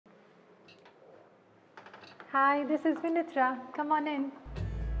Hi, this is Vinithra. Come on in.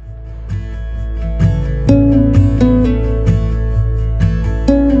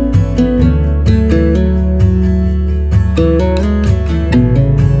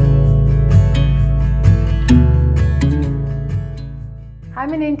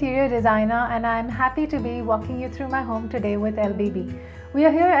 I'm an interior designer and I'm happy to be walking you through my home today with LBB. We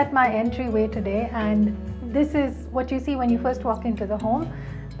are here at my entryway today, and this is what you see when you first walk into the home.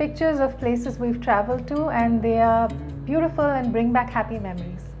 Pictures of places we've traveled to, and they are beautiful and bring back happy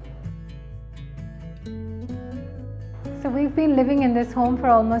memories. So we've been living in this home for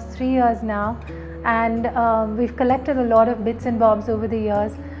almost 3 years now, and we've collected a lot of bits and bobs over the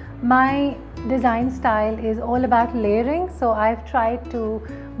years. My design style is all about layering, so I've tried to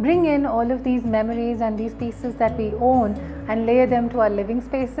bring in all of these memories and these pieces that we own and layer them to our living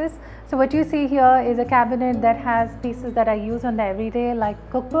spaces. So what you see here is a cabinet that has pieces that I use on the everyday, like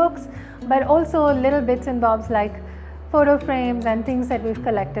cookbooks, but also little bits and bobs like photo frames and things that we've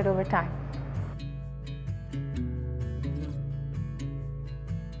collected over time.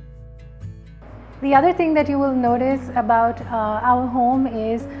 The other thing that you will notice about our home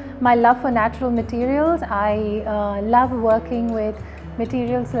is my love for natural materials. I love working with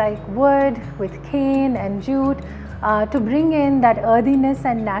materials like wood, with cane and jute, to bring in that earthiness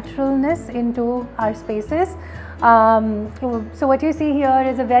and naturalness into our spaces. So what you see here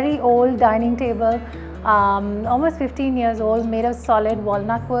is a very old dining table, almost 15 years old, made of solid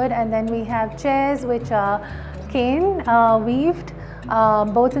walnut wood, and then we have chairs which are cane weaved,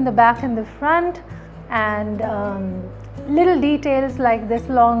 both in the back and the front, and little details like this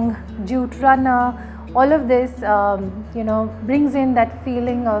long jute runner. All of this brings in that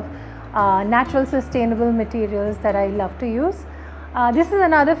feeling of natural sustainable materials that I love to use. This is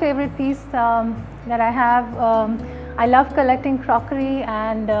another favorite piece that I have. I love collecting crockery,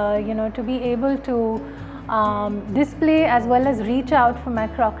 and to be able to display as well as reach out for my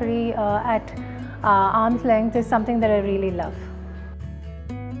crockery at arm's length is something that I really love.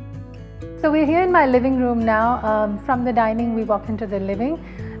 So we're here in my living room now. From the dining we walk into the living.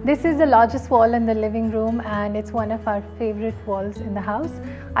 This is the largest wall in the living room, and it's one of our favorite walls in the house.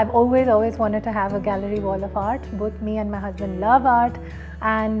 I've always wanted to have a gallery wall of art. Both me and my husband love art,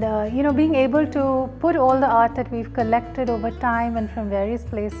 and being able to put all the art that we've collected over time and from various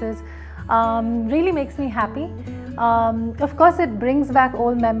places really makes me happy. Of course it brings back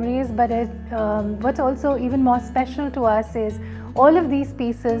old memories, but what's also even more special to us is all of these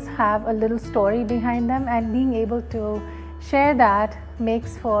pieces have a little story behind them, and being able to share that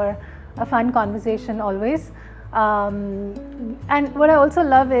makes for a fun conversation always. And what I also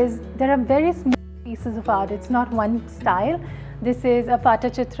love is there are very small pieces of art. It's not one style. This is a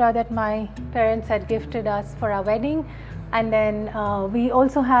Patachitra that my parents had gifted us for our wedding, and then we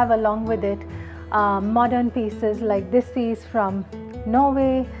also have along with it modern pieces like this piece from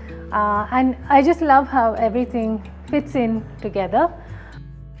Norway, and I just love how everything fits in together.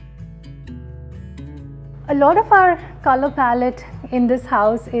 A lot of our color palette in this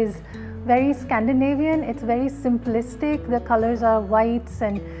house is very Scandinavian. It's very simplistic. The colors are whites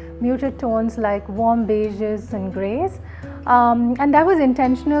and muted tones like warm beiges and grays, and that was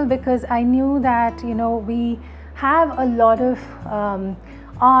intentional because I knew that we have a lot of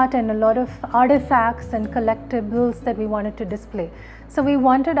art and a lot of artifacts and collectibles that we wanted to display. So we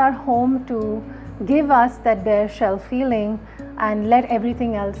wanted our home to give us that bare shell feeling and let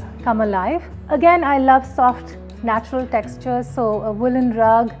everything else come alive. Again, I love soft natural textures, so a woolen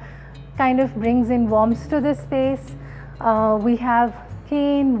rug kind of brings in warmth to the space. We have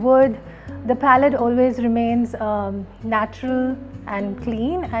cane, wood. The palette always remains natural and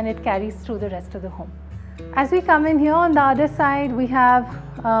clean, and it carries through the rest of the home. As we come in here on the other side, we have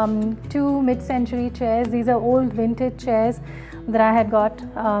two mid-century chairs. These are old vintage chairs that I had got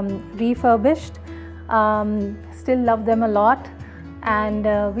refurbished. Still love them a lot, and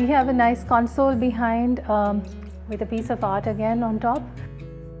we have a nice console behind with a piece of art again on top.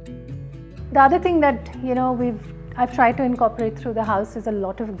 The other thing that I've tried to incorporate through the house is a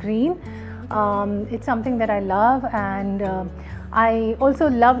lot of green. It's something that I love, and I also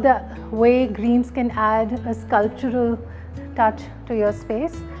love the way greens can add a sculptural touch to your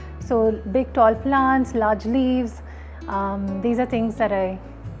space. So big tall plants, large leaves, these are things that I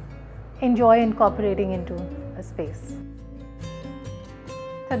enjoy incorporating into a space.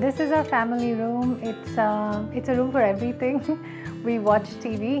 So this is our family room. It's a room for everything. We watch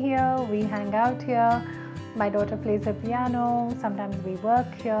TV here, we hang out here. My daughter plays the piano, sometimes we work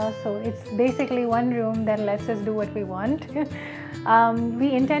here. So it's basically one room that lets us do what we want.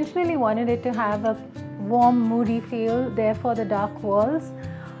 We intentionally wanted it to have a warm, moody feel, therefore the dark walls.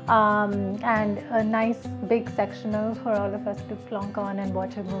 and a nice big sectional for all of us to plonk on and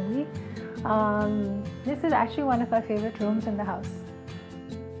watch a movie. This is actually one of our favorite rooms in the house.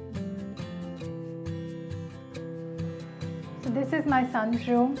 So this is my son's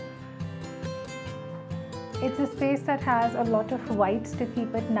room. It's a space that has a lot of whites to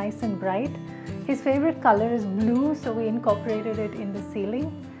keep it nice and bright. His favorite color is blue, so we incorporated it in the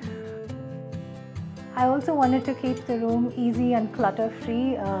ceiling. I also wanted to keep the room easy and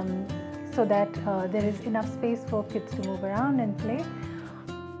clutter-free so that there is enough space for kids to move around and play.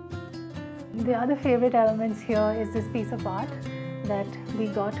 The other favorite elements here is this piece of art that we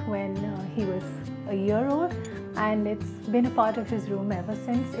got when he was a year old, and it's been a part of his room ever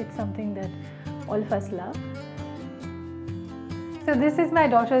since. It's something that all of us love. So this is my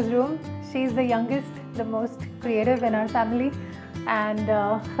daughter's room. She's the youngest, the most creative in our family, and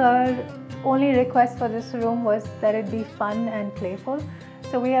her only request for this room was that it be fun and playful.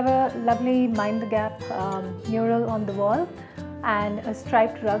 So we have a lovely Mind the Gap mural on the wall and a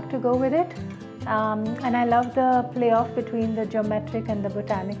striped rug to go with it. And I love the play-off between the geometric and the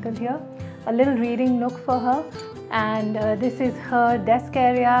botanical here. A little reading nook for her, and this is her desk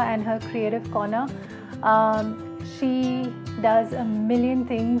area and her creative corner. She does a million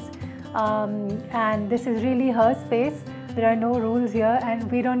things, and this is really her space. There are no rules here, and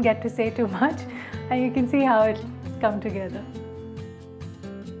we don't get to say too much, and you can see how it's come together.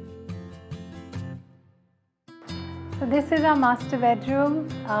 So this is our master bedroom.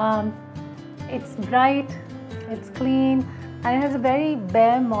 It's bright, it's clean, and it has a very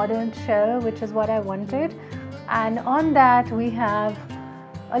bare modern shell, which is what I wanted. And on that we have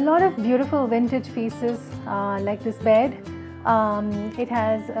a lot of beautiful vintage pieces like this bed. It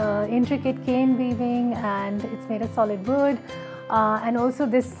has intricate cane weaving and it's made of solid wood, and also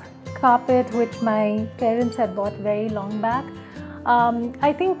this carpet which my parents had bought very long back.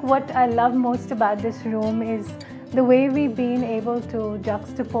 I think what I love most about this room is the way we've been able to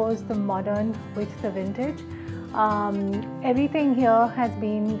juxtapose the modern with the vintage. Everything here has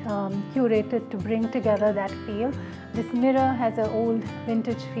been curated to bring together that feel. This mirror has an old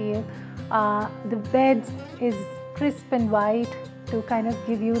vintage feel. The bed is crisp and white to kind of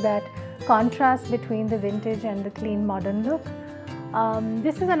give you that contrast between the vintage and the clean modern look.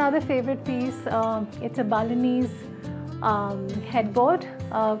 This is another favorite piece. It's a Balinese headboard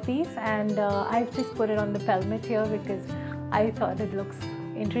piece, and I've just put it on the pelmet here because I thought it looks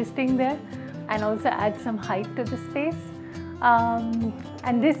interesting there and also adds some height to the space.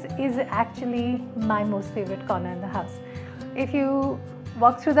 And this is actually my most favorite corner in the house. If you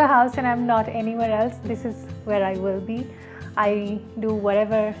walk through the house and I'm not anywhere else, this is where I will be. I do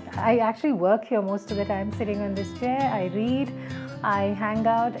whatever. I actually work here most of the time, sitting on this chair. I read, I hang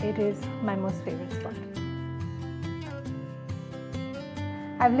out. It is my most favorite spot.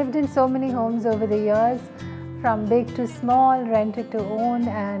 I've lived in so many homes over the years, from big to small, rented to own,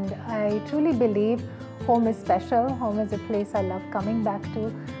 and I truly believe home is special. Home is a place I love coming back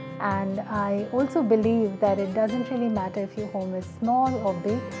to, and I also believe that it doesn't really matter if your home is small or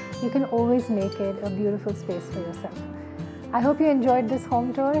big. You can always make it a beautiful space for yourself. I hope you enjoyed this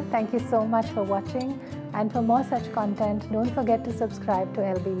home tour. Thank you so much for watching, and for more such content, don't forget to subscribe to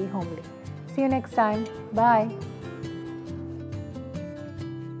LBV Homely. See you next time. Bye.